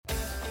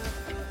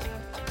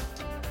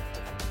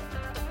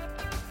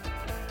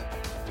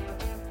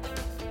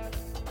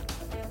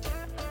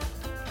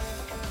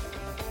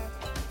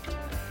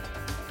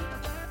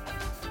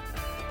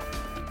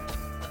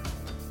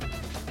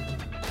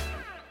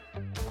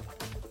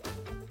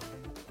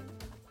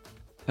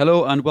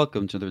Hello and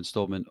welcome to another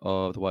installment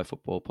of the Why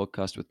Football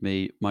podcast with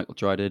me, Michael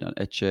Dryden and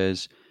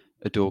Etches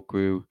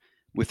Adokru.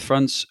 With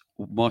France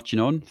marching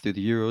on through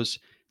the Euros,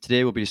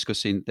 today we'll be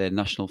discussing the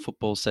National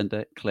Football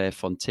Centre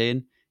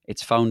Clairefontaine,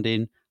 its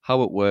founding,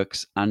 how it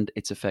works, and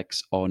its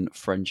effects on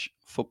French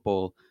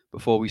football.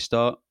 Before we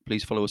start,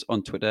 please follow us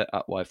on Twitter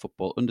at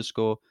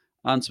YFootball_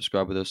 and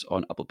subscribe with us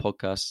on Apple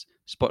Podcasts,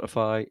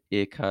 Spotify,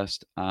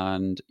 Acast,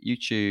 and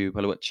YouTube.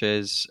 Hello,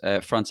 Etches.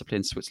 France are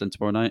playing Switzerland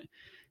tomorrow night.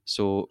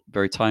 So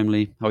very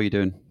timely. How are you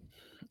doing?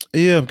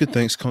 Yeah, I'm good,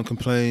 thanks. Can't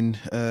complain.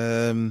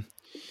 You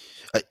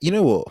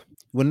know what?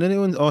 When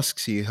anyone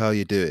asks you how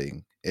you're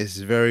doing, it's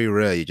very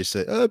rare you just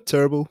say, "Oh,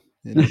 terrible."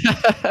 You know,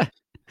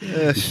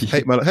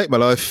 hate my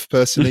life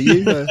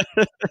personally.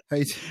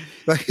 Hate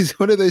like it's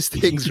one of those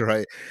things,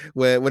 right?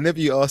 Where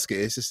whenever you ask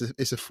it,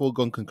 it's a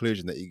foregone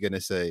conclusion that you're going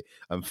to say,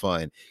 "I'm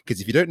fine."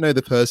 Because if you don't know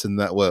the person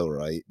that well,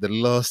 right, the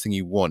last thing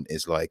you want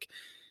is like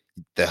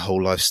their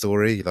whole life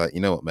story. Like,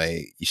 you know what,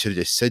 mate? You should have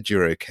just said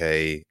you're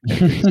okay and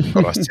then just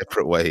gone our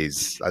separate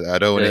ways. I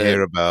don't want to Yeah.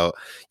 hear about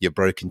your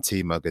broken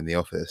tea mug in the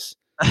office.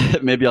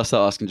 Maybe I'll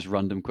start asking just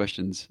random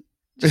questions.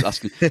 Just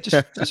asking,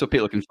 just so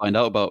people can find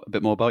out about a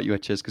bit more about you,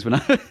 Etches. Because when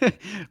I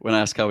when I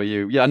ask how are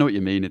you, yeah, I know what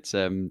you mean. It's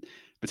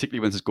particularly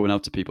when it's going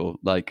out to people,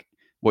 like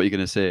what you're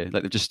going to say.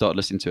 Like they've just started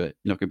listening to it.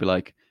 You're not going to be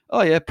like,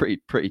 oh yeah,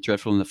 pretty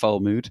dreadful in a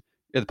foul mood.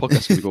 Yeah, the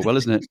podcast's going to go well,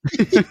 isn't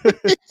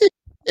it?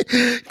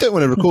 Don't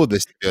want to record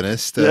this, to be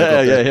honest. I Yeah, got yeah.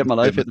 better Hit things my to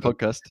do life, hit with the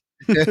myself.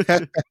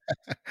 podcast.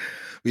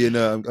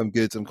 But, I'm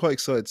good. I'm quite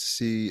excited to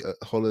see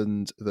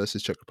Holland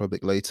versus Czech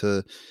Republic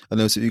later.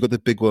 And also, you got the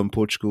big one,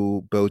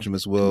 Portugal, Belgium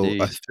as well. I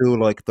Indeed. feel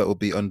like that will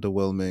be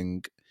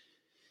underwhelming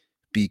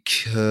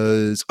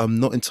because I'm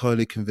not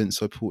entirely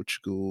convinced by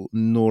Portugal,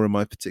 nor am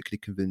I particularly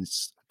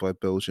convinced by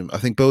Belgium. I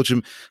think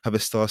Belgium have a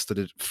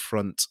star-studded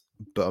front,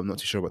 but I'm not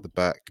too sure about the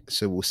back.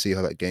 So we'll see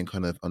how that game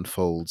kind of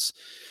unfolds.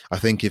 I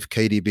think if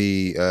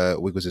KDB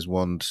wiggles his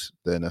wand,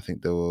 then I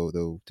think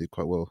they'll do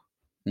quite well.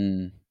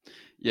 Mm.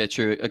 Yeah,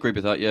 true. I agree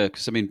with that. Yeah,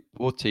 because I mean,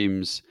 both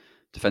teams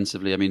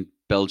defensively. I mean,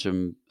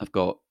 Belgium have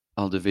got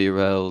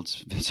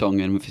Alderweireld,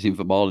 Vertonghen, we've seen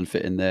Vermaelen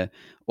fit in there,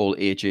 all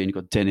aging. You've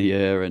got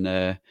Denier and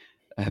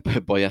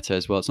Boyata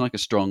as well. It's not like a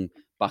strong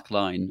back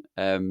line.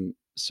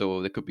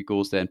 So there could be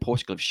goals there. And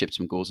Portugal have shipped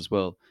some goals as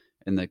well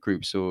in their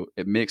group. So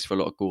it makes for a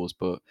lot of goals,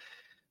 but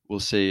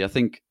we'll see. I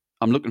think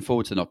I'm looking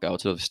forward to the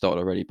knockouts. They've started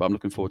already, but I'm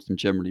looking forward to them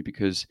generally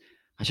because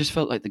I just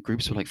felt like the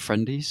groups were like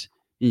friendlies.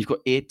 And you've got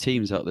 8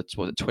 teams out that's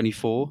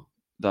 24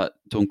 that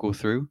don't go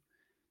through.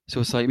 So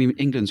it's like, I mean,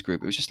 England's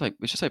group, it was just like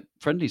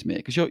friendlies,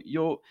 mate, because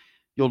you're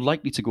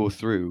likely to go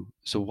through.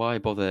 So why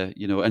bother,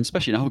 And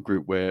especially in our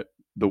group where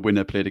the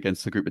winner played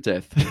against the group of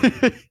death,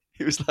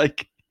 it was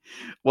like,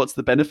 what's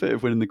the benefit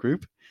of winning the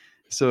group?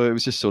 So it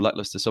was just so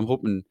lackluster. So I'm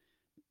hoping,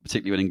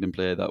 particularly when England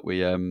play, that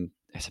we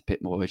it's a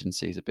bit more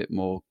urgency, it's a bit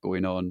more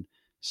going on,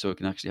 so we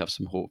can actually have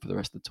some hope for the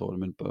rest of the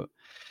tournament.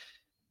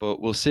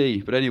 But we'll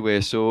see. But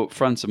anyway, so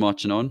France are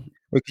marching on.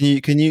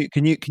 Wait, can you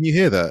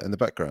hear that in the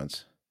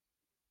background?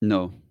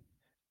 No.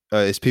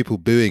 It's people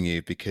booing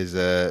you because,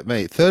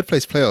 mate, third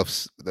place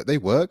playoffs they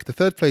work. The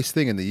third place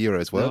thing in the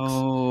Euros works.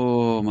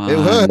 No, It man.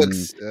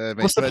 works, mate.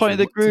 What's the point of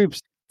the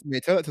groups?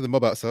 Tell that to the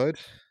mob outside.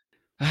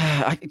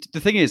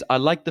 The thing is, I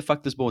like the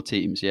fact there's more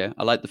teams. Yeah,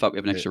 I like the fact we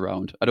have an Yeah. extra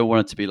round. I don't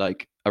want it to be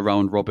like a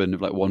round robin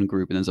of like one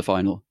group and there's a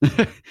final.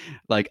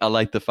 Like I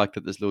like the fact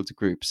that there's loads of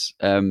groups,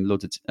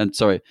 loads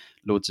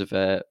of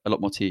a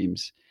lot more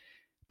teams.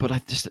 But I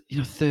just,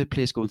 third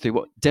place going through.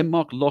 What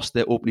Denmark lost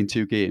their opening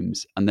 2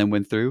 games and then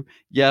went through.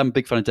 Yeah, I'm a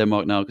big fan of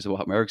Denmark now because of what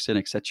happened with Ericsson,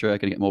 etc. Going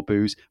to get more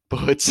booze,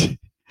 but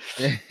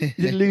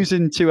you're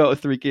losing 2 out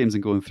of 3 games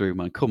and going through,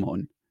 man. Come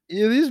on.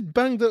 Yeah, they just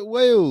banged at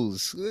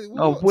Wales.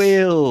 Oh, What?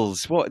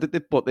 Wales! What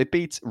they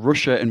beat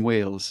Russia and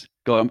Wales.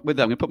 Go on with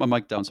that. I'm gonna put my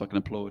mic down so I can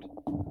applaud.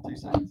 2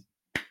 seconds.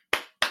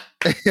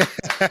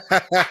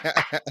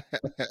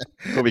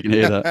 Hope we can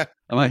hear that.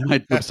 I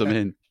might dub some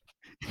in.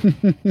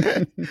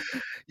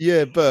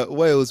 Yeah, but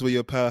Wales were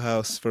your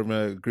powerhouse from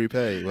Group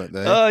A, weren't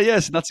they? Oh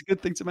yes, that's a good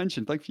thing to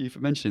mention. Thank you for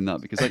mentioning that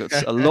because I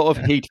got a lot of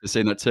hate for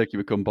saying that Turkey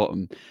would come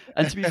bottom.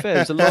 And to be fair,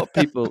 there's a lot of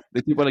people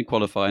they did well in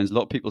qualifying. There's a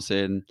lot of people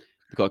saying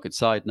they've got a good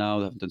side now.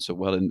 They haven't done so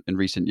well in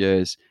recent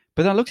years.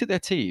 But then I looked at their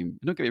team.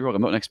 Don't get me wrong,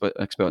 I'm not an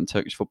expert in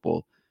Turkish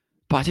football,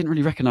 but I didn't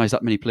really recognise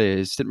that many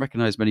players. Didn't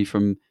recognise many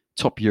from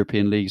top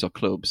European leagues or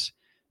clubs.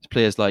 There's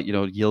players like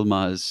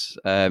Yilmaz,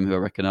 who I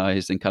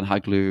recognised, and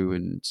Kanhaglu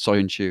and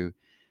Soyuncu.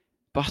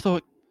 But I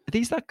thought, are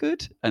these that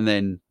good? And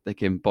then they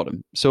came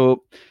bottom.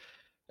 So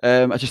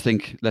I just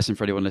think, lesson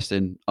for anyone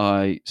listening,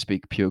 I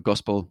speak pure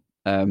gospel.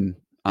 And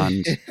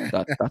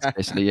that's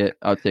basically it.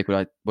 I would take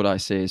what I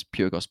say is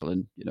pure gospel,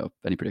 and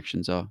any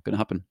predictions are going to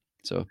happen.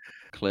 So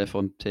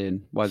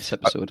Clairefontaine, why this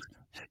episode?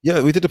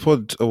 Yeah, we did a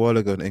pod a while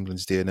ago on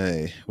England's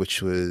DNA,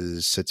 which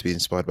was said to be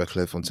inspired by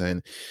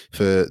Clairefontaine.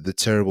 For the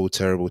terrible,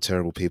 terrible,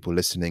 terrible people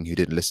listening who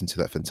didn't listen to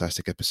that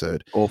fantastic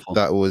episode, Awful.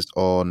 that was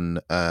on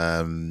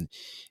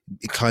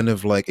kind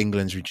of like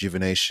England's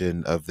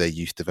rejuvenation of their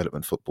youth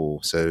development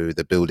football. So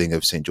the building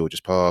of St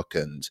George's Park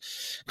and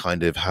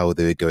kind of how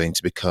they were going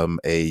to become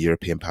a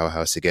European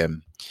powerhouse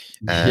again.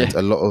 And Yeah.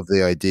 a lot of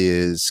the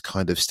ideas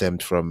kind of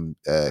stemmed from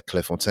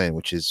Clairefontaine,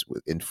 which is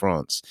in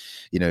France.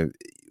 You know,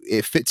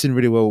 it fits in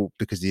really well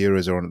because the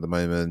Euros are on at the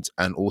moment,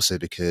 and also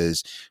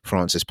because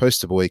France's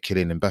poster boy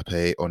Kylian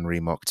Mbappe, Henri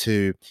Mark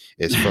II,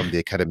 is from the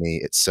academy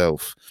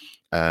itself.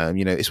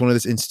 You know, it's one of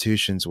those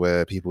institutions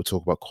where people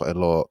talk about quite a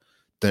lot,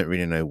 don't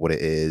really know what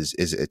it is.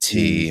 Is it a Mm.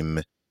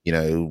 team? You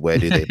know, where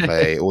do they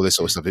play? All this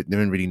sort of stuff. No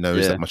one really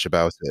knows Yeah. that much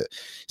about it.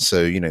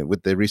 So, you know,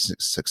 with their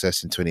recent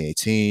success in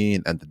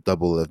 2018 and the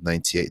double of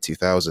 98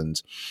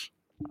 2000,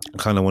 I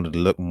kind of wanted to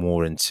look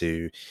more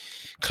into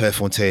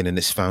Clairefontaine and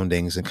its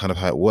foundings and kind of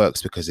how it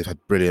works, because they've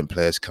had brilliant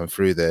players come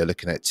through there.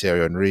 Looking at Thierry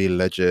Henry,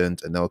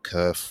 legend,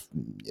 Anelka,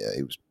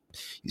 yeah,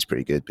 he's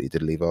pretty good, but he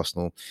did leave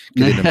Arsenal.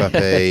 Kylian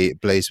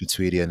Mbappe, Blaise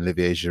Matuidi, and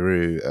Olivier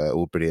Giroud,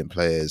 all brilliant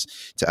players.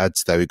 To add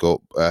to that, we've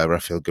got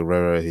Rafael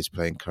Guerrero, who's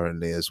playing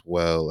currently as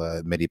well.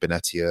 Mehdi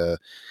Benatia.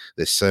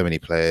 There's so many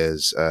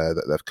players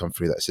that have come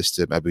through that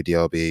system. Abu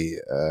Dhabi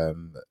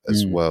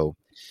as Mm. well.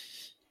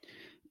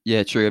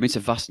 Yeah, true. I mean, it's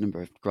a vast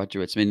number of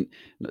graduates. I mean,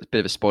 it's a bit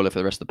of a spoiler for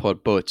the rest of the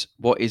pod, but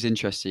what is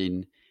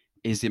interesting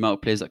is the amount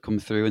of players that come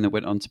through and they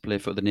went on to play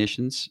for other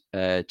nations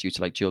due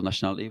to like dual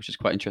nationality, which is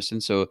quite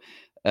interesting. So,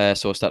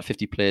 so I start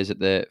 50 players at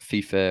the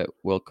FIFA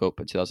World Cup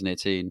in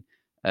 2018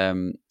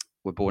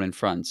 were born in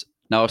France.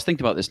 Now, I was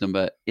thinking about this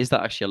number. Is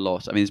that actually a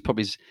lot? I mean, it's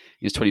probably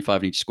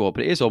 25 in each squad,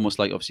 but it is almost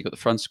like obviously you've got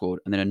the France squad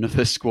and then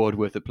another squad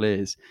worth of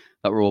players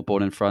that were all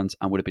born in France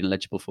and would have been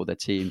eligible for their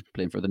team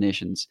playing for other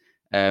nations.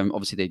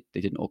 Obviously,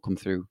 they didn't all come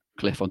through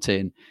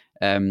Clairefontaine,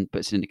 but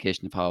it's an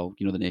indication of how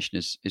the nation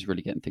is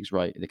really getting things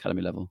right at the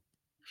academy level.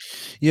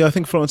 Yeah, I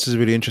think France is a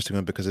really interesting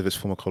one because of its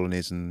former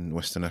colonies in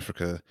Western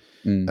Africa,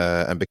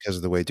 and because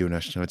of the way dual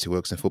nationality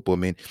works in football. I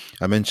mean,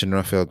 I mentioned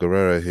Rafael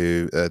Guerrero,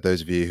 who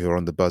those of you who are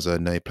on the buzzer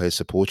know plays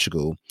for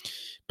Portugal,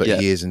 but Yeah,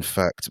 he is in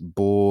fact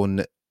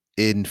born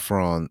in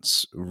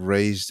France,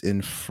 raised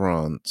in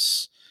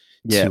France,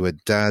 yeah, to a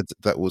dad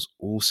that was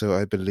also,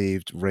 I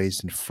believed,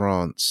 raised in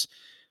France,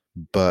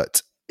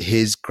 but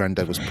his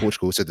granddad was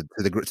Portugal. So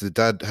the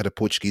dad had a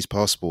Portuguese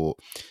passport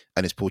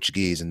and is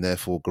Portuguese, and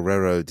therefore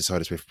Guerrero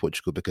decided to play for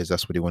Portugal because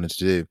that's what he wanted to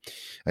do.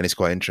 And it's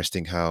quite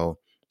interesting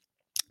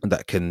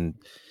that can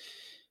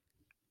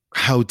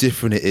how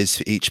different it is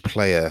for each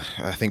player.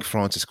 I think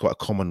France is quite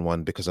a common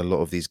one because a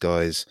lot of these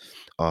guys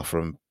are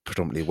from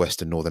predominantly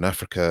Western Northern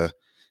Africa.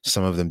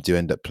 Some of them do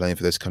end up playing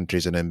for those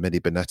countries, and then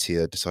Mehdi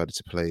Benatia decided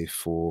to play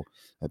for,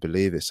 I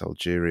believe it's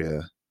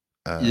Algeria.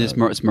 yeah.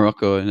 It's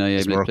Morocco. No, yeah,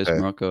 It's he plays for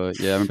Morocco.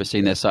 Morocco. Yeah, I remember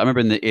seeing Yeah. this. So I remember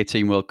in the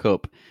 18 World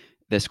Cup,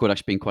 their squad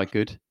actually being quite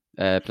good.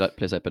 Players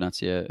like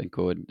Benatia and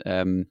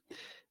Cohen.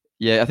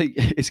 Yeah, I think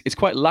it's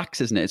quite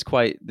lax, isn't it? It's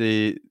quite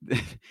the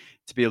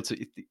to be able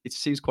to. It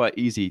seems quite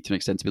easy to an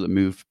extent to be able to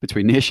move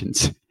between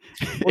nations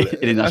Well,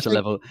 in a national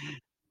level.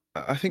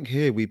 I think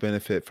here we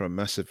benefit from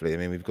massively. I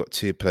mean, we've got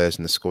two players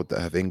in the squad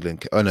that have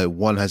England. Oh no,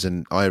 one has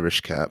an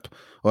Irish cap.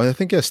 Well, I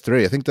think he has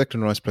three. I think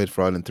Declan Rice played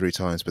for Ireland three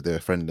times, but they were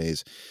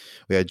friendlies.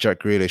 We had Jack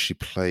Grealish, who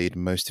played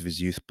most of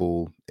his youth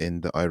ball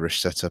in the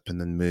Irish setup and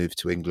then moved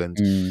to England.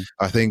 Mm.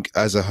 I think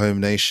as a home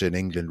nation,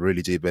 England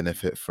really do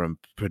benefit from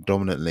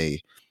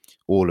predominantly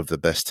all of the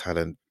best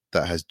talent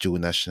that has dual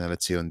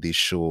nationality on these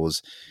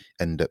shores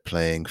end up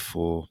playing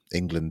for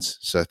England.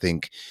 So I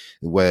think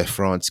where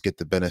France get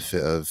the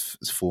benefit of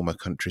former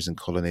countries and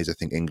colonies, I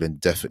think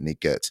England definitely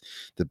get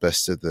the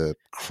best of the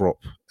crop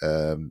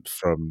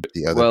from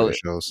the other Well,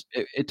 British Isles.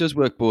 it does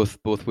work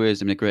both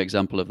ways. I mean, a great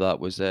example of that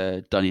was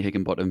Danny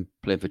Higginbottom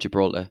playing for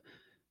Gibraltar.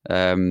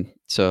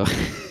 So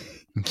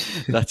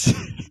that's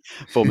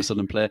former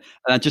Sunderland player.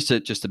 And just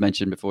to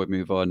mention before we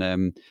move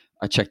on,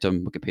 I checked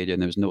on Wikipedia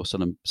and there was no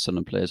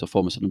Sunderland players or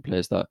former Sunderland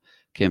players that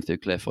came through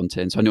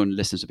Clairefontaine. So I know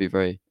listeners would be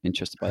very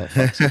interested by that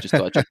fact. So I just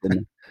thought I'd drop it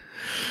in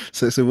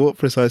there. So what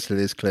precisely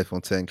is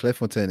Clairefontaine?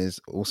 Clairefontaine is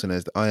also known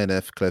as the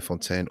INF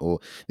Clairefontaine, or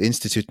the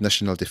Institut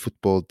National de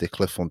Football de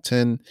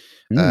Clairefontaine,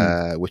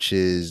 Mm. which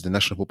is the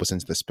national football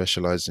centre that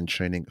specialises in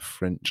training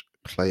French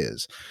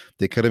players.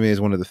 The academy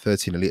is one of the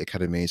 13 elite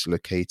academies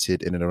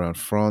located in and around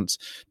France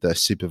that are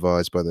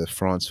supervised by the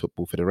France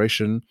Football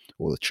Federation,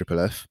 or the Triple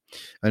F.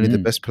 Only the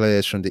Mm. best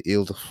players from the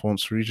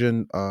Ile-de-France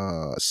region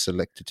are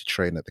selected to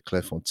train at the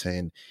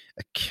Clairefontaine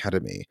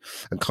Academy.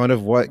 And kind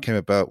of why it came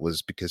about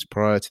was because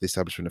prior to the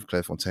establishment of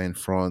Clairefontaine,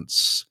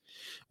 France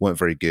weren't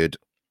very good.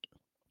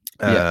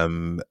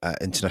 Yeah.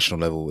 At international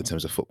level in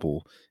terms of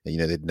football. And,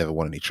 they'd never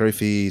won any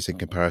trophies in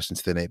comparison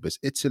to their neighbours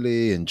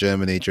Italy and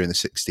Germany during the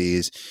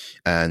 60s,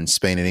 and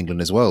Spain and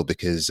England as well,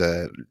 because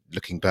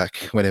looking back,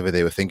 whenever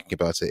they were thinking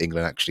about it,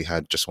 England actually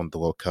had just won the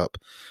World Cup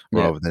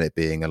Yeah. rather than it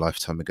being a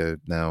lifetime ago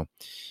now.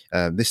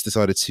 This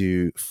decided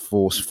to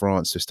force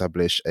France to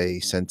establish a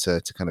centre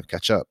to kind of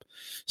catch up.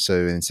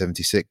 So in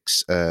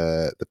 76,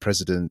 the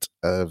president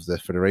of the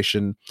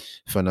federation,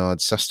 Fernand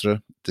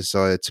Sastre,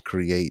 decided to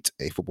create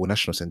a football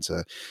national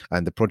centre.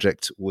 And the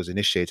project was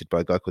initiated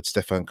by a guy called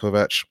Stefan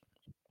Kovac,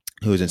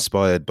 who was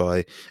inspired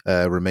by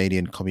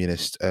Romanian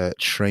communist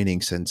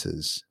training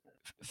centres.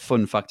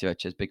 Fun fact here,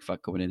 actually, big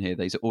fact coming in here.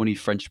 He's the only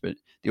Frenchman,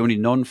 the only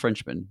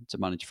non-Frenchman to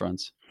manage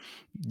France.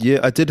 Yeah,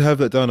 I did have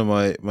that down on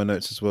my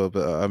notes as well,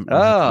 but I'm happy that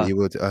Ah, you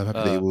ruled it. I'm happy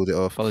that you ruled it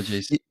off.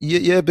 apologies.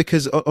 Yeah,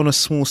 because on a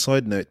small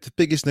side note, the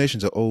biggest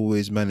nations are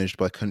always managed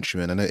by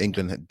countrymen. I know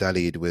England had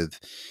dallied with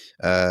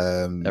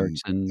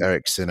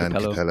Ericsson and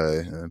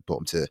Capello,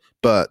 bottom tier,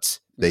 but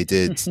they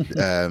did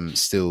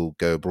still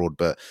go abroad.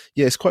 But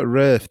yeah, it's quite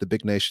rare for the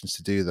big nations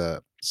to do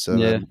that. So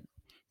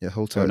yeah,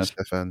 hold tight,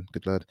 Stefan.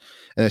 Good lad.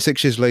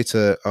 6 years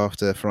later,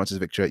 after France's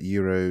victory at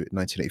Euro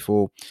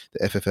 1984,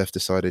 the FFF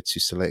decided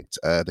to select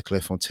the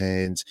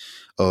Clairefontaines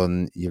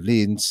on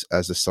Yvelines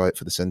as the site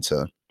for the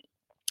centre.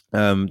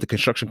 The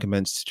construction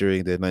commenced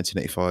during the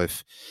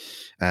 1985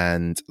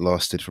 and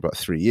lasted for about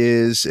 3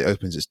 years. It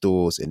opens its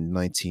doors in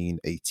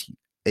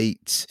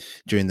 1988.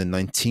 During the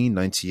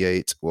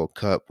 1998 World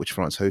Cup, which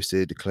France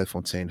hosted,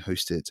 Clairefontaine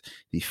hosted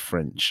the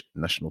French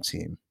national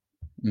team.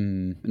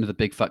 Another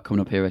big fact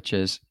coming up here, which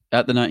is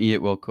at the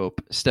 98 World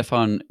Cup,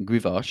 Stéphane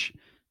Guivarc'h,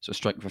 so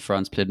striker for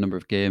France, played a number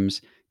of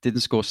games,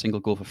 didn't score a single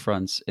goal for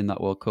France in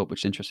that World Cup,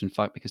 which is an interesting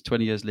fact because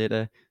 20 years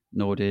later,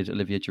 nor did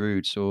Olivier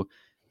Giroud. So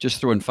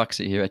just throwing facts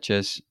at here,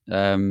 Etches.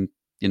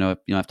 You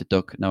have to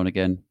duck now and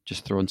again,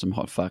 just throwing some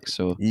hot facts.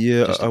 So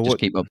yeah, just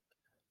keep up.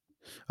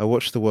 I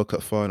watched the World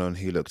Cup final and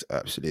he looked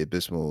absolutely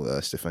abysmal,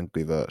 Stéphane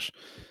Guivarc'h.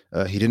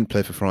 He didn't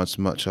play for France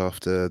much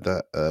after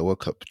that World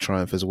Cup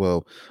triumph as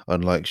well,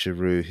 unlike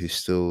Giroud, who's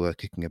still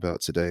kicking about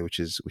today, which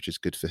is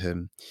good for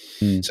him.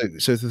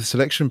 So the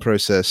selection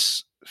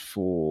process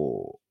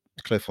for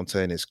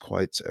Clairefontaine is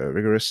quite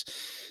rigorous.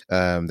 They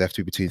have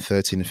to be between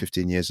 13 and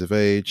 15 years of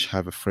age,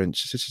 have a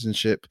French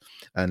citizenship,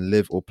 and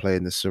live or play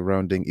in the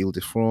surrounding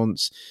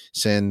Ile-de-France,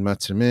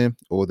 Seine-Maritime,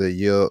 or the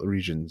Eure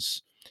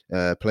regions.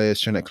 Players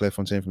train at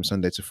Clairefontaine from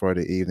Sunday to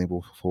Friday evening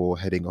before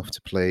heading off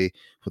to play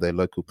for their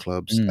local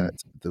clubs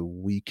at the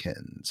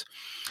weekend.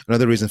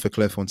 Another reason for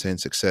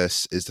Clairefontaine's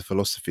success is the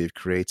philosophy of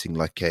creating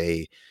like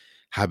a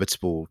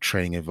habitable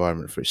training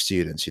environment for its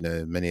students.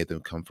 Many of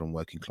them come from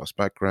working class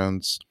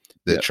backgrounds.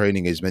 Their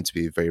training is meant to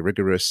be very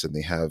rigorous, and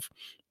they have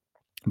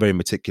very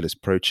meticulous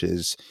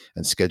approaches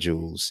and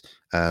schedules,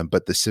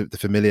 but the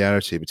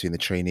familiarity between the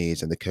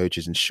trainees and the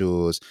coaches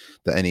ensures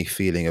that any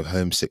feeling of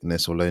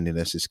homesickness or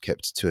loneliness is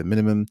kept to a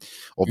minimum.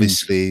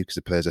 Obviously, because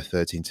the players are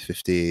 13 to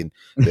 15,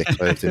 they're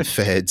clothed and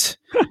fed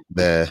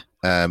there,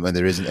 and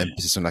there is an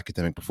emphasis on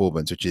academic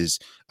performance, which is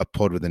a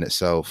pod within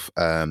itself,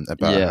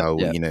 about how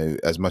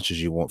as much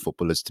as you want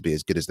footballers to be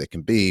as good as they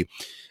can be,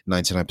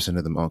 99%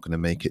 of them aren't going to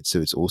make it. So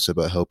it's also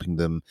about helping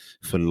them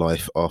for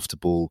life after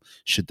ball,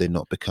 should they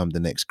not become the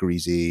next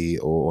Greasy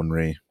or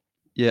Henry.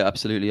 Yeah,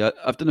 absolutely.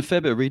 I've done a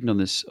fair bit of reading on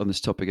this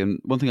topic, and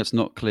one thing that's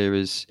not clear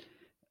is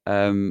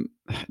do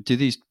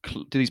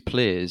these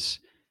players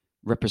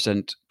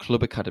represent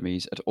club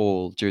academies at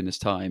all during this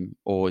time,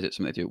 or is it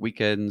something they do at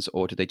weekends,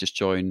 or do they just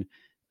join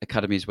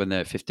academies when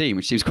they're 15,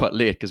 which seems quite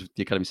late because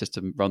the academy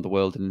system around the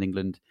world and in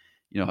England,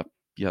 you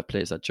have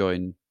players that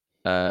join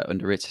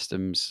under 8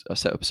 systems are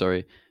set up,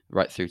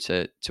 right through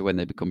to when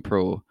they become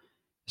pro.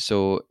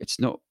 So it's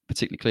not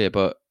particularly clear,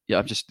 but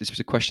yeah, this was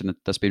a question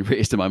that's been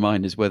raised in my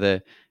mind, is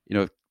whether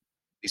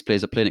these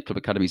players are playing at club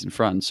academies in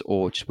France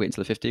or just wait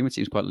until they're 15, which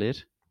seems quite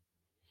late.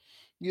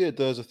 Yeah, it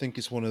does. I think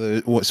it's one of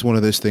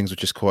those things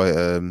which is quite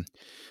on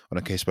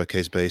a case by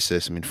case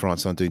basis. I mean,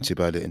 France aren't doing too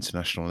bad at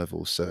international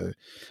level, so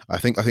I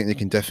think they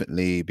can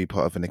definitely be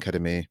part of an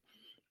academy,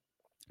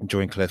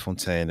 join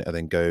Clairefontaine, and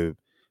then go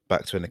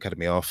back to an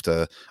academy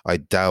after. I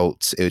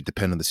doubt it would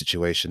depend on the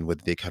situation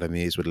whether the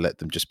academies would let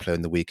them just play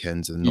on the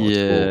weekends and not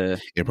at all.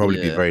 It'd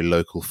probably be very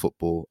local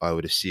football, I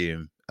would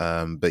assume.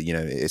 But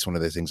it's one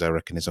of those things I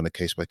reckon is on a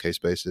case by case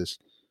basis.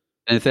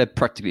 And if they're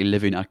practically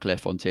living at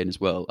Clairefontaine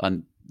as well,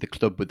 and the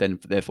club would then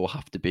therefore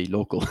have to be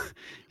local.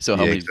 So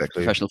how many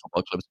professional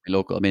football clubs would be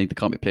local? I mean, they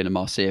can't be playing in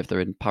Marseille if they're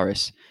in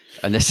Paris.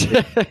 And this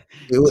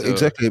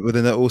exactly, but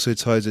then that also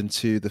ties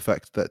into the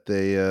fact that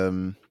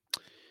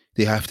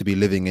they have to be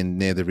living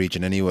near the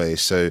region anyway.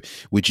 So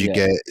would you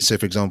so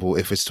for example,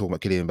 if it's talking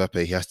about Kylian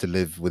Mbappe, he has to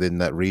live within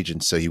that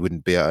region, so he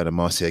wouldn't be out at a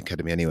Marseille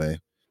academy anyway.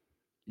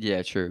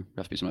 Yeah, true. It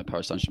has to be something like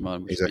Paris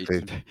Saint-Germain,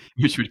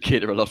 which would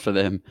cater a lot for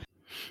them.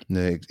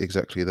 No,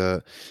 exactly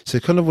that. So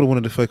kind of what I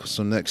wanted to focus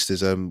on next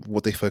is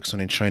what they focus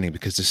on in training,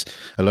 because this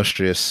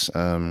illustrious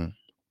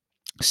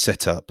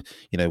set up.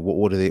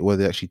 What are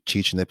they actually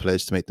teaching their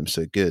players to make them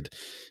so good?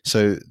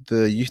 So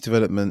the youth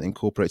development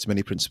incorporates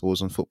many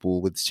principles on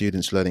football, with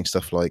students learning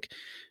stuff like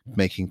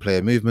making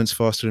player movements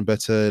faster and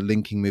better,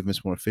 linking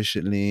movements more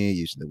efficiently,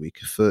 using the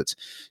weaker foot, Mm.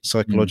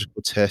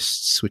 psychological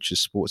tests, which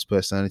is sports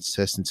personality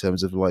tests in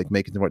terms of like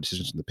making the right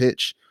decisions on the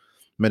pitch,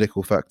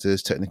 medical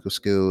factors, technical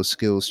skills,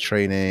 skills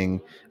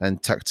training,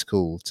 and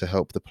tactical to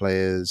help the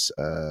players,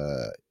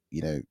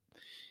 you know,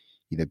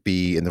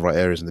 be in the right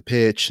areas on the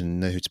pitch and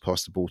know who to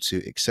pass the ball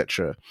to,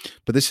 etc.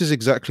 But this is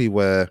exactly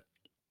where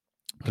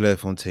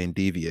Clairefontaine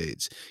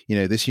deviates.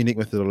 This unique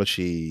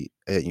methodology,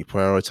 it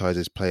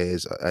prioritizes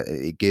players,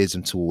 it gears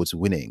them towards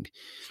winning,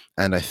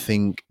 and I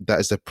think that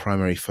is the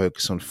primary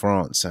focus on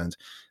France. And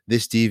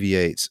this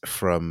deviates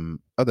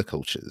from other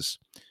cultures.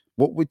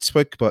 What we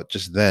spoke about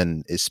just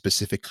then is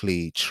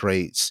specifically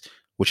traits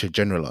which are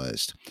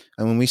generalized.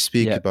 And when we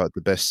speak Yeah. about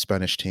the best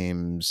Spanish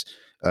teams,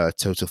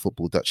 total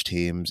football Dutch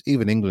teams,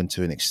 even England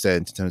to an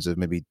extent, in terms of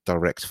maybe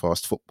direct,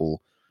 fast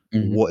football,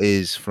 Hmm. what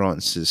is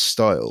France's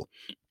style?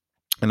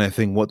 And I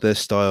think what their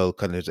style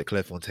kind of is at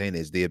Clairefontaine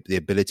is the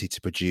ability to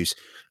produce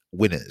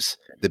winners,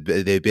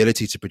 the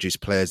ability to produce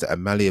players that are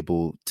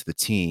malleable to the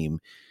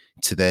team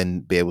to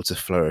then be able to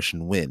flourish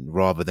and win,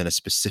 rather than a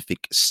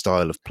specific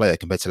style of player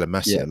compared to La Yeah.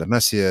 Masia. La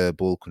Masia,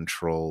 ball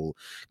control,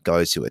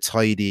 guys who are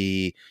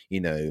tidy,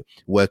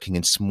 working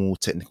in small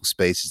technical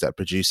spaces that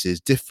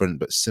produces different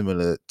but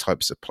similar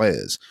types of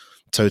players.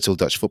 Total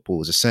Dutch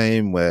football is the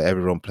same, where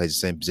everyone plays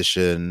the same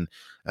position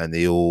and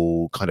they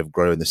all kind of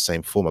grow in the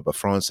same format. But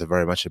France are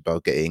very much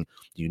about getting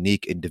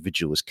unique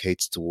individuals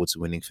catered towards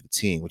winning for the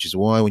team, which is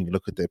why when you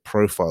look at their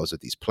profiles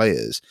of these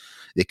players,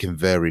 it can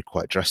vary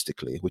quite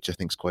drastically, which I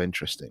think is quite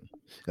interesting.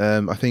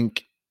 I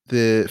think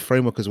the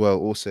framework as well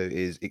also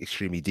is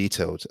extremely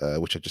detailed,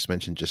 which I just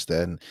mentioned just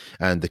then,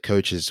 and the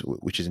coaches,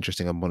 which is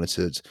interesting, are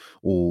monitored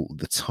all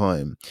the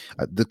time.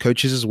 The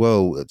coaches as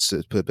well,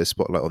 to put a bit of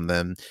spotlight on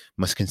them,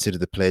 must consider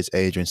the player's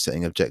age when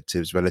setting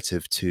objectives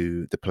relative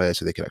to the player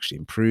so they can actually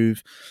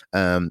improve,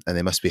 and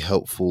they must be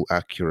helpful,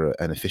 accurate,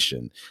 and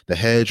efficient. The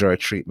hairdryer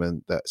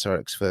treatment that Sir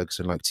Alex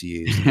Ferguson liked to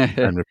use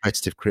and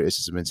repetitive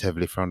criticism is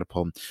heavily frowned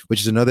upon,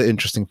 which is another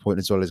interesting point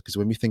as well, is because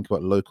when we think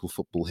about local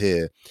football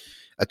here,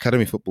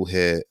 academy football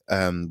here,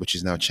 which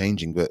is now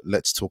changing, but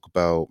let's talk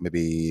about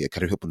maybe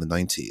academy football in the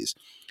 90s.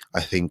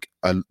 I think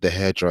the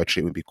hairdryer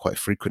treatment would be quite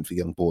frequent for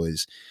young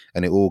boys,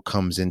 and it all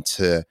comes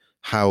into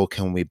how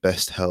can we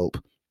best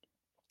help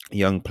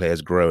young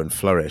players grow and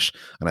flourish.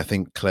 And I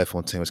think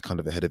Clairefontaine was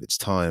kind of ahead of its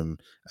time,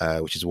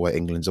 which is why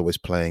England's always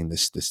playing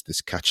this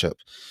catch up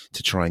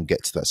to try and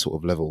get to that sort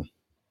of level.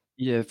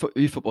 Yeah,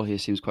 youth football here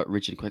seems quite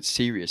rigid, quite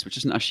serious, which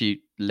doesn't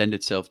actually lend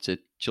itself to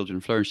children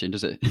flourishing,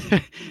 does it?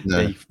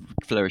 No. They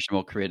flourish in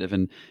more creative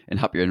and in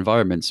happier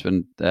environments.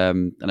 When I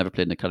never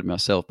played in an academy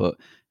myself, but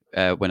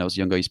when I was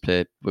younger, I used to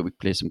play. We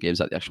play some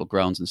games at the actual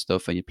grounds and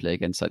stuff, and you play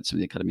against like some of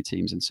the academy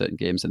teams in certain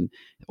games, and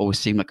it always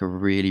seemed like a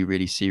really,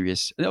 really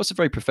serious. And it was a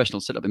very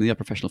professional setup. I mean, they are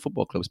professional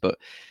football clubs, but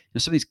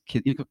some of these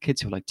kids, you've got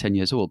kids who are like 10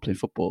 years old playing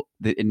football.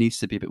 It needs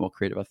to be a bit more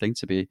creative, I think,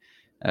 to be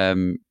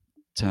um,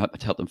 to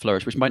help them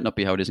flourish, which might not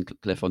be how it is in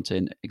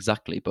Clairefontaine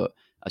exactly, but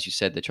as you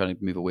said, they're trying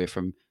to move away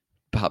from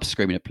perhaps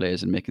screaming at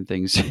players and making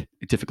things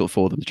difficult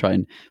for them to try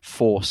and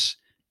force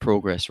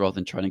progress rather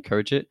than try and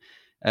encourage it.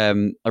 I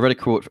read a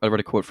quote. I read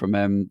a quote from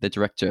the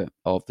director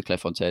of the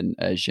Clairefontaine,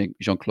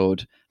 Jean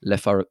Claude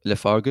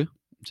Lefargue.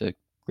 It's a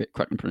great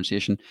cracking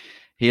pronunciation.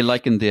 He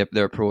likened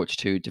their approach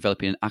to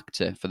developing an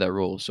actor for their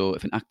role. So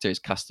if an actor is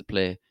cast to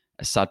play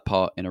a sad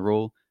part in a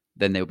role,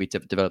 then they will be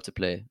developed to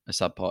play a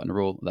sad part in a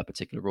role, that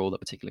particular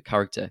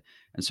character.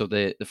 And so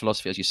the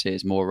philosophy, as you say,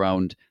 is more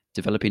around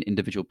developing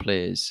individual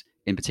players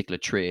in particular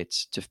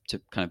traits to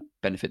kind of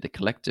benefit the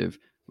collective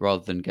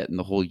rather than getting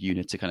the whole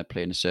unit to kind of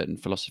play in a certain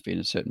philosophy in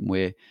a certain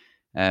way,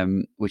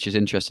 which is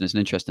interesting. It's an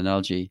interesting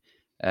analogy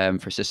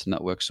for a system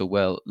that works so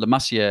well. La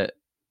Masia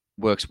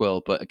works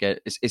well, but again,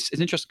 it's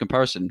an interesting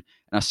comparison.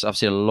 And I've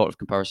seen a lot of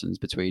comparisons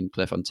between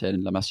Clairefontaine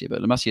and La Masia,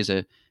 but La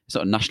Masia it's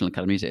not a national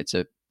academy, is it?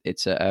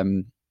 It's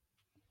a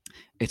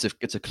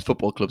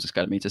football club's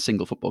academy. It's a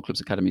single football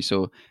club's academy.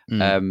 So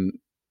Mm. um,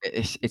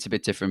 it's a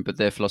bit different, but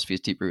their philosophy is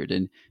deep rooted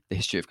in the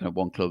history of kind of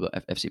one club,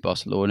 FC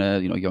Barcelona.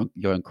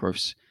 Johan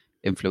Cruyff's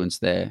influence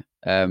there.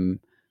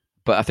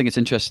 But I think it's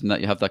interesting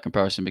that you have that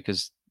comparison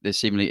because there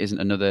seemingly isn't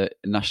another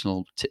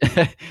national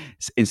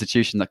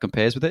institution that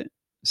compares with it.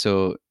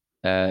 So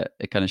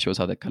it kind of shows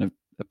how they're kind of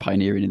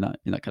pioneering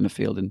in that kind of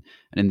field and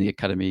in the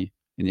academy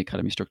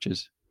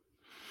structures.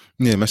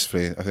 Yeah,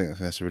 massively. I think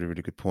that's a really,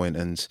 really good point.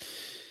 And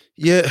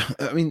yeah,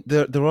 I mean,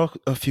 there are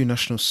a few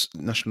national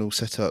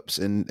setups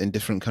in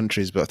different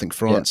countries, but I think Yeah.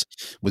 France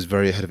was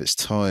very ahead of its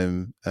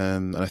time,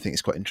 and I think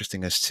it's quite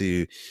interesting as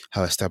to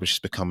how established it's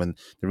become. And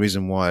the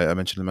reason why I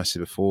mentioned Le Massy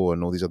before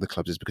and all these other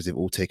clubs is because they've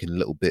all taken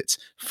little bits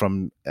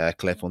from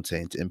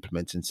Clairefontaine to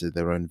implement into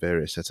their own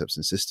various setups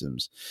and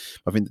systems.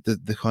 I think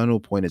the final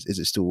point is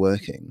it still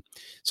working?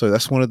 So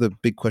that's one of the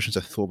big questions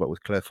I thought about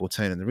with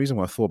Clairefontaine, and the reason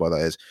why I thought about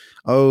that is,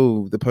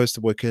 oh, the poster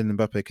boy Kylian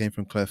Mbappe came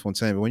from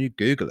Clairefontaine, but when you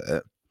Google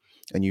it,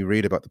 and you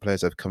read about the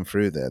players that have come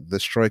through there, the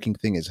striking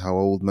thing is how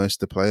old most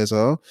of the players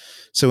are.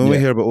 So when we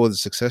Yeah. hear about all the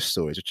success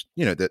stories, which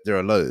there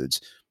are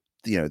loads,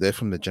 they're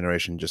from the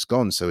generation just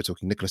gone. So we're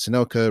talking Nicolas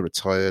Anelka,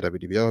 retired,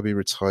 Abidi Diaby,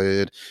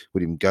 retired,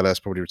 William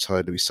Gallas, probably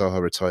retired, Louis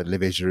Saha, retired,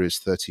 Olivier Giroud is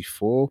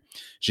 34,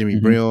 Jimmy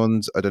Hmm.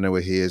 Briand, I don't know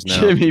where he is now.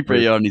 Jimmy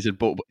Briand, he's at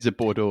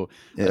Bordeaux.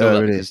 I know Oh, that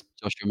really? because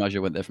Joshua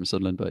Maggio went there from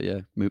Sunderland, but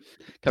yeah,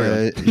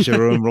 carry on.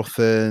 Jerome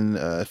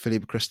Rothen,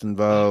 Philippe Ah,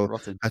 Christenval,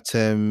 rotten.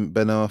 Hatem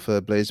Ben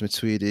Arfa, Blaise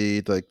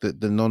Matuidi, like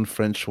the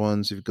non-French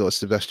ones. We've got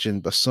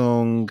Sebastian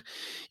Bassong,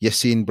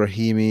 Yassine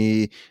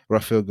Brahimi,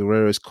 Rafael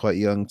Guerrero is quite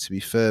young, to be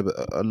fair, but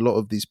a lot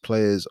of these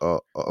players are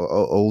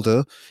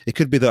older. It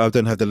could be that I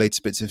don't have the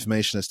latest bits of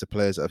information as to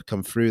players that have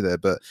come through there,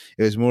 but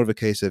it was more of a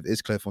case of,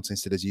 is Clairefontaine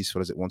still as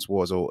useful as it once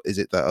was, or is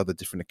it that other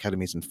different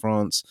academies in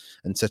France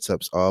and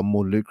setups are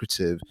more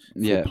lucrative for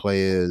Yeah.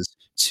 players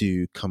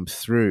to come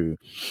through?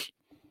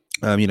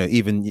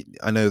 Even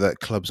I know that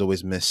clubs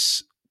always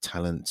miss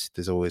talent.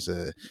 There's always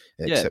an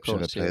Yeah, of exception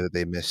of a course. player Yeah. that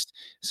they missed.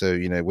 So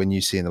when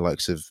you see in the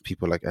likes of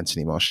people like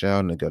Anthony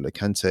Martial, N'Golo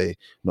Kante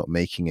not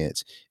making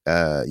it,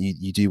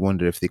 you do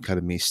wonder if the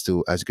academy is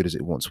still as good as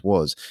it once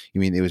was.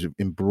 It was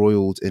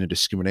embroiled in a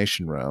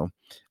discrimination row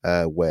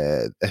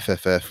where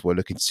FFF were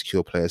looking to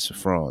secure players for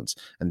France,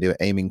 and they were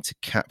aiming to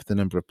cap the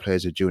number of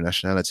players of dual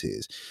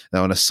nationalities.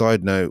 Now, on a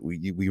side note,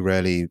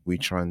 we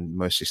try and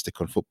mostly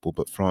stick on football,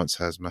 but France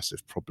has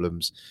massive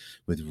problems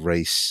with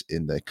race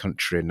in their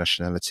country and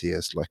nationality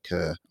as like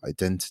a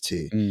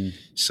identity. Mm.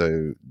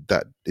 So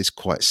that is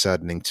quite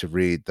saddening to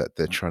read, that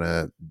they're trying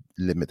to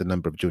limit the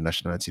number of dual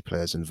nationality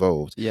players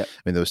involved. Yeah.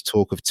 There was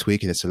talk of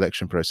tweaking the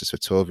selection process for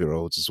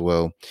 12-year-olds as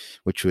well,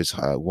 which was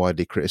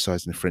widely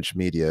criticized in the French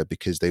media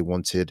because they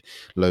wanted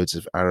loads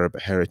of Arab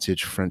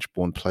heritage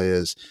French-born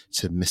players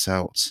to miss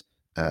out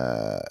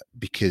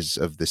because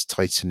of this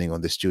tightening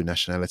on this dual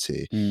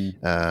nationality,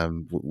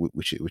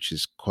 which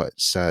is quite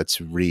sad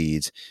to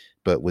read,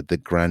 but with the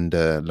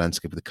grander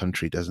landscape of the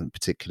country, doesn't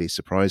particularly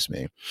surprise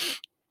me.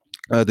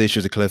 The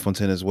issues of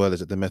Clairefontaine as well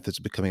is that the methods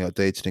are becoming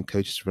outdated and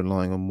coaches are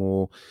relying on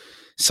more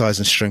size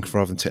and strength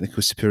rather than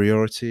technical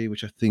superiority,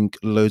 which I think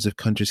loads of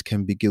countries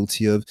can be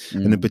guilty of,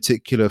 and in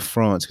particular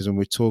France, because when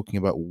we're talking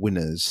about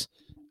winners,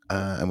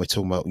 and we're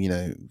talking about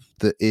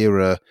the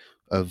era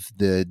of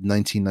the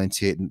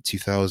 1998 and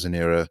 2000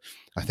 era,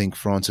 I think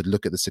France would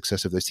look at the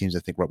success of those teams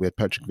and think, right, we had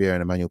Patrick Vieira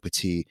and Emmanuel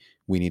Petit,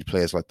 we need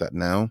players like that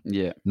now.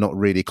 Yeah. Not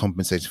really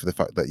compensating for the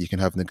fact that you can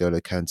have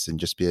N'Golo Kante and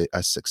just be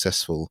as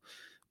successful.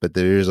 But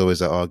there is always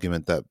that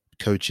argument that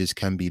coaches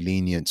can be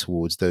lenient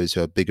towards those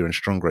who are bigger and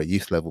stronger at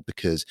youth level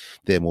because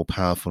they're more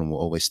powerful and will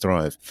always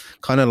thrive.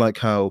 Kind of like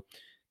how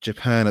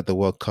Japan at the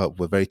World Cup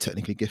were very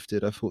technically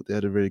gifted. I thought they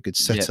had a really good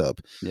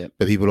setup. Yeah.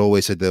 But people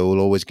always said they will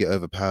always get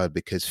overpowered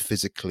because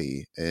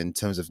physically, in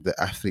terms of the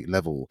athlete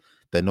level,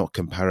 they're not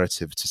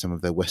comparative to some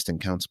of their Western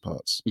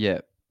counterparts.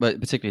 Yeah. But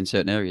particularly in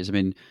certain areas. I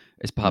mean,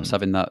 it's perhaps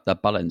having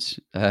that balance.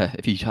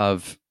 If you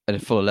have a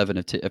full 11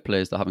 of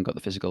players that haven't got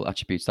the physical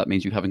attributes, that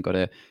means you haven't got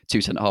a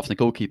 2 centre half and a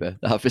goalkeeper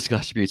that have physical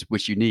attributes,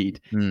 which you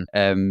need.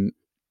 You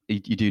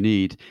do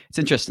need. It's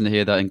interesting to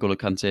hear that N'Golo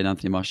Kante and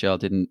Anthony Martial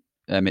didn't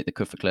make the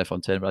cut for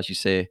Clairefontaine, but as you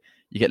say,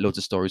 you get loads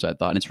of stories like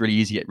that, and it's really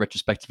easy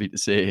retrospectively to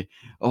say,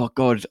 "Oh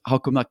God, how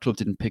come that club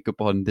didn't pick up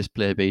on this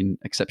player being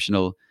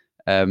exceptional?"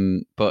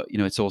 But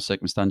it's all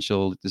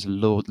circumstantial. There's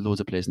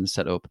loads of players in the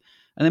setup,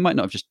 and they might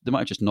have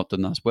just not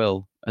done that as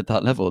well at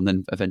that level, and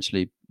then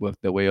eventually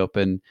worked their way up.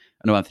 And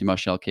I know Anthony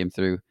Martial came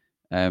through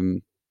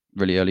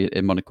really early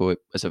in Monaco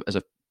as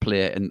a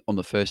player on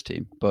the first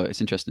team, but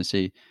it's interesting to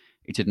see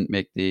he didn't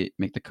make the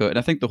cut. And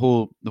I think the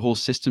whole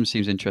system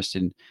seems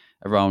interesting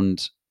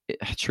around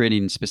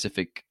training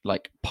specific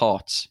like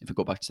parts. If we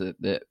go back to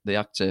the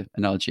actor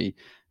analogy,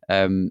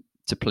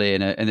 to play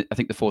in and I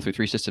think the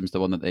 4-3-3 system is the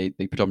one that they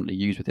predominantly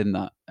use within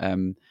that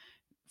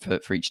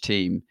for each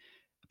team.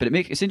 But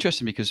it's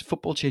interesting because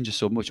football changes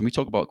so much, and we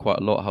talk about quite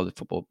a lot how the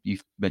football,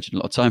 you've mentioned a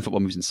lot of time,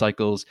 football moves in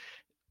cycles.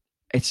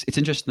 It's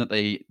interesting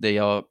that they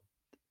are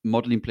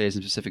modeling players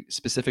in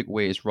specific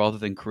ways rather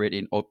than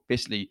creating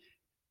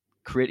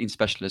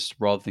specialists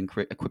rather than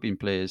equipping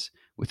players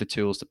with the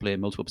tools to play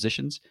in multiple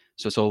positions.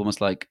 So it's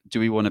almost like, do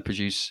we want to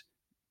produce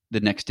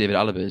the next David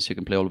Alabas who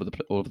can play all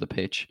over the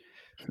pitch,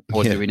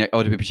 or do we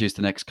produce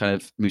the next kind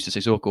of Moussa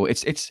Sissoko?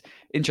 It's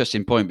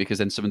interesting point because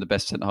then some of the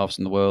best centre halves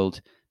in the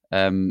world,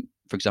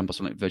 for example,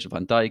 someone like Virgil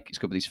van Dijk, he's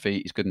good with his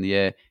feet, he's good in the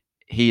air.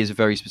 He is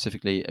very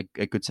specifically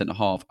a good centre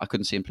half. I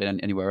couldn't see him playing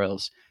anywhere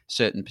else.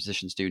 Certain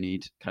positions do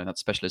need kind of that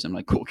specialism,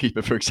 like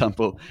goalkeeper, for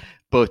example,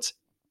 but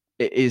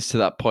it is to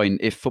that point,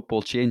 if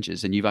football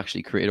changes and you've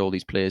actually created all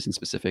these players in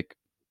specific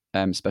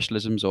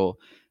specialisms or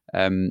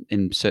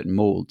in certain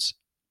molds,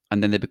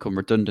 and then they become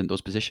redundant,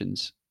 those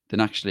positions, then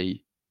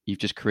actually you've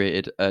just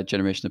created a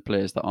generation of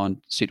players that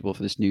aren't suitable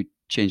for this new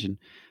change in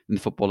the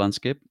football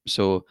landscape.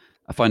 So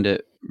I find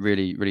it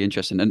really, really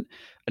interesting. And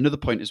another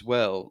point as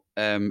well,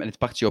 and it's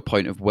back to your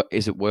point of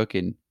is it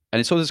working? And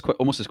it's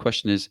almost this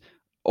question is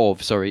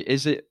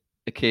it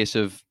a case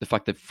of the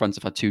fact that France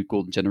have had two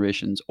golden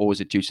generations, or is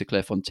it due to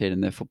Clairefontaine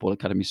and their football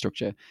academy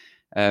structure?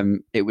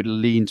 It would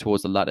lean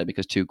towards the latter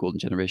because 2 golden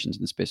generations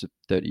in the space of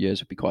 30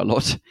 years would be quite a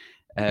lot.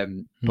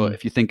 But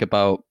if you think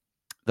about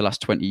the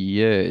last 20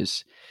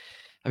 years,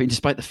 I mean,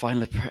 despite the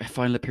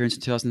final appearance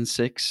in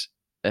 2006,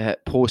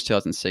 post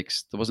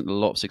 2006, there wasn't a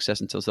lot of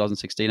success until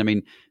 2016. I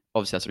mean,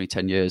 obviously that's only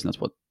 10 years, and that's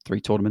what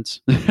 3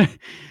 tournaments.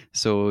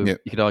 So you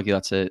could argue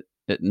that's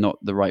not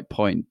the right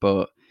point,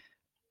 but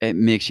it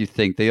makes you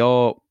think. They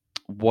are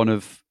one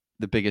of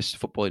the biggest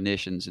footballing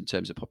nations in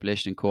terms of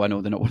population and co. I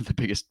know they're not one of the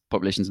biggest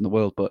populations in the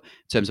world, but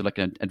in terms of like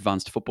an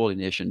advanced footballing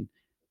nation,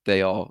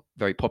 they are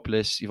very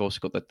populous. You've also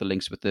got the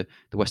links with the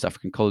West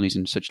African colonies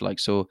and such like.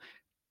 So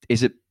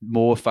is it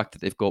more a fact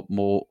that they've got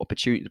more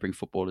opportunity to bring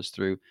footballers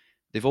through?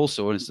 They've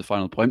also, and it's the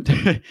final point,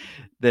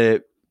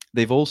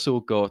 they've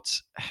also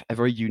got a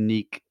very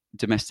unique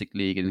domestic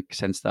league in the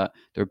sense that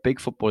they're a big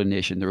footballing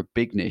nation. They're a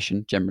big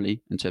nation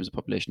generally in terms of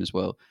population as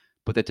well,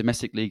 but their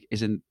domestic league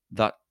isn't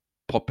that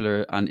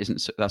popular and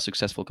isn't that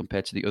successful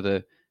compared to the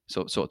other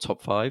sort of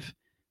top 5.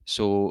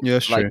 So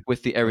like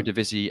with the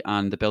Eredivisie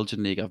and the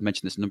Belgian league, I've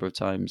mentioned this a number of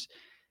times,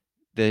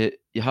 you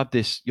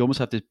almost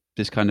have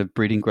this kind of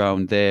breeding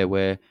ground there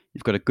where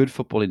you've got a good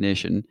footballing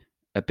nation,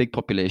 a big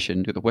population,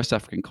 you've got the West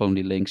African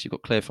colony links, you've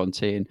got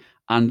Clairefontaine,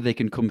 and they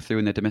can come through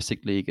in their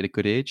domestic league at a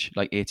good age,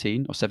 like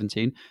 18 or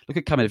 17. Look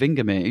at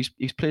Camavinga, mate.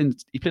 He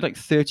played like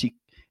 30,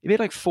 he made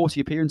like 40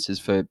 appearances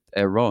for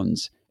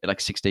Rons at like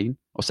 16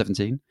 or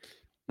 17.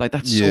 Like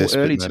that's so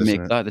early to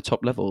make that at the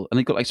top level. And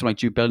they've got like someone like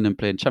Jude Bellingham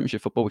playing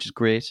championship football, which is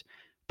great,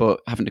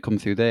 but having to come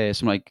through there,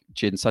 someone like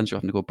Jadon Sancho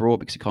having to go broad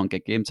because he can't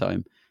get game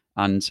time.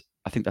 And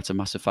I think that's a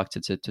massive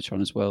factor to try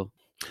on as well.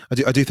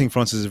 I do think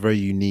France is a very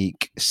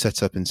unique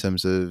setup in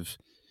terms of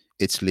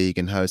its league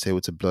and how it's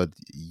able to blood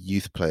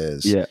youth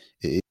players. Yeah.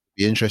 It'd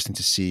be interesting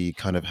to see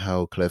kind of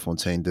how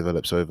Clairefontaine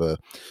develops over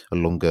a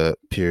longer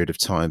period of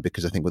time,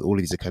 because I think with all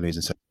of these academies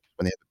and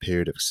when they have a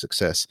period of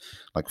success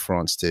like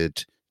France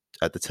did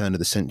at the turn of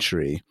the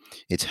century,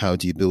 it's how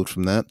do you build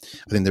from that?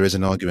 I think there is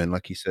an argument,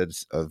 like you said,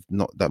 of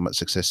not that much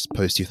success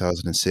post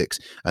 2006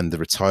 and the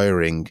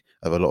retiring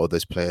of a lot of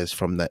those players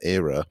from that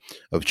era,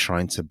 of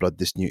trying to blood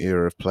this new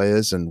era of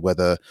players, and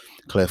whether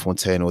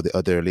Clairefontaine or the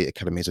other elite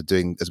academies are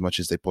doing as much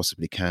as they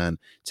possibly can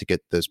to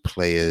get those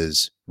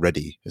players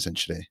ready,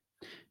 essentially.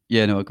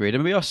 Yeah, no, agreed. I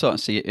mean, we are starting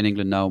to see it in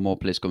England now, more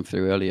players come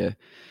through earlier.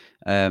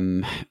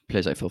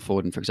 Players like Phil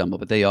Foden, for example,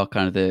 but they are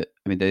kind of they're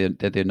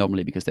the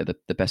anomaly because they're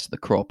the best of the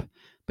crop.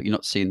 But you're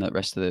not seeing that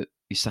rest of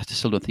you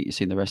still don't think you're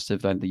seeing the rest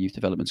of the youth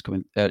developments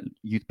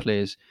youth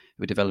players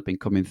who are developing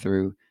coming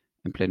through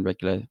and playing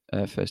regular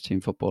first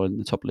team football in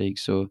the top league.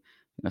 So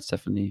that's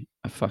definitely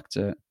a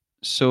factor.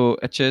 So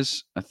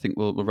Etches, I think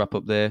we'll wrap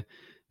up there.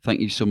 Thank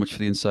you so much for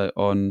the insight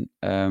on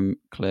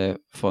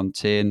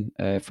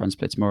Clairefontaine. France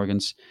played tomorrow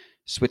against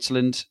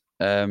Switzerland.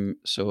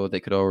 So they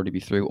could already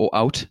be through or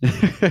out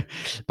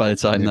by the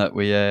time that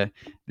we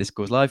this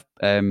goes live.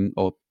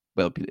 Or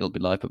well, it'll be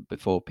live, but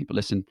before people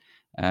listen.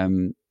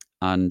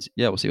 And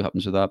yeah, we'll see what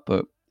happens with that.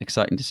 But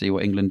exciting to see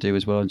what England do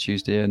as well on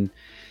Tuesday, and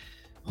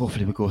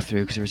hopefully we'll go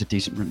through because there is a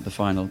decent run to the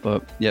final.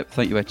 But yeah,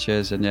 thank you,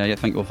 Etches, and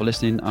thank you all for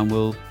listening, and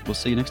we'll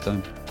see you next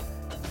time.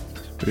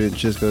 Brilliant,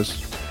 cheers,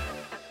 guys.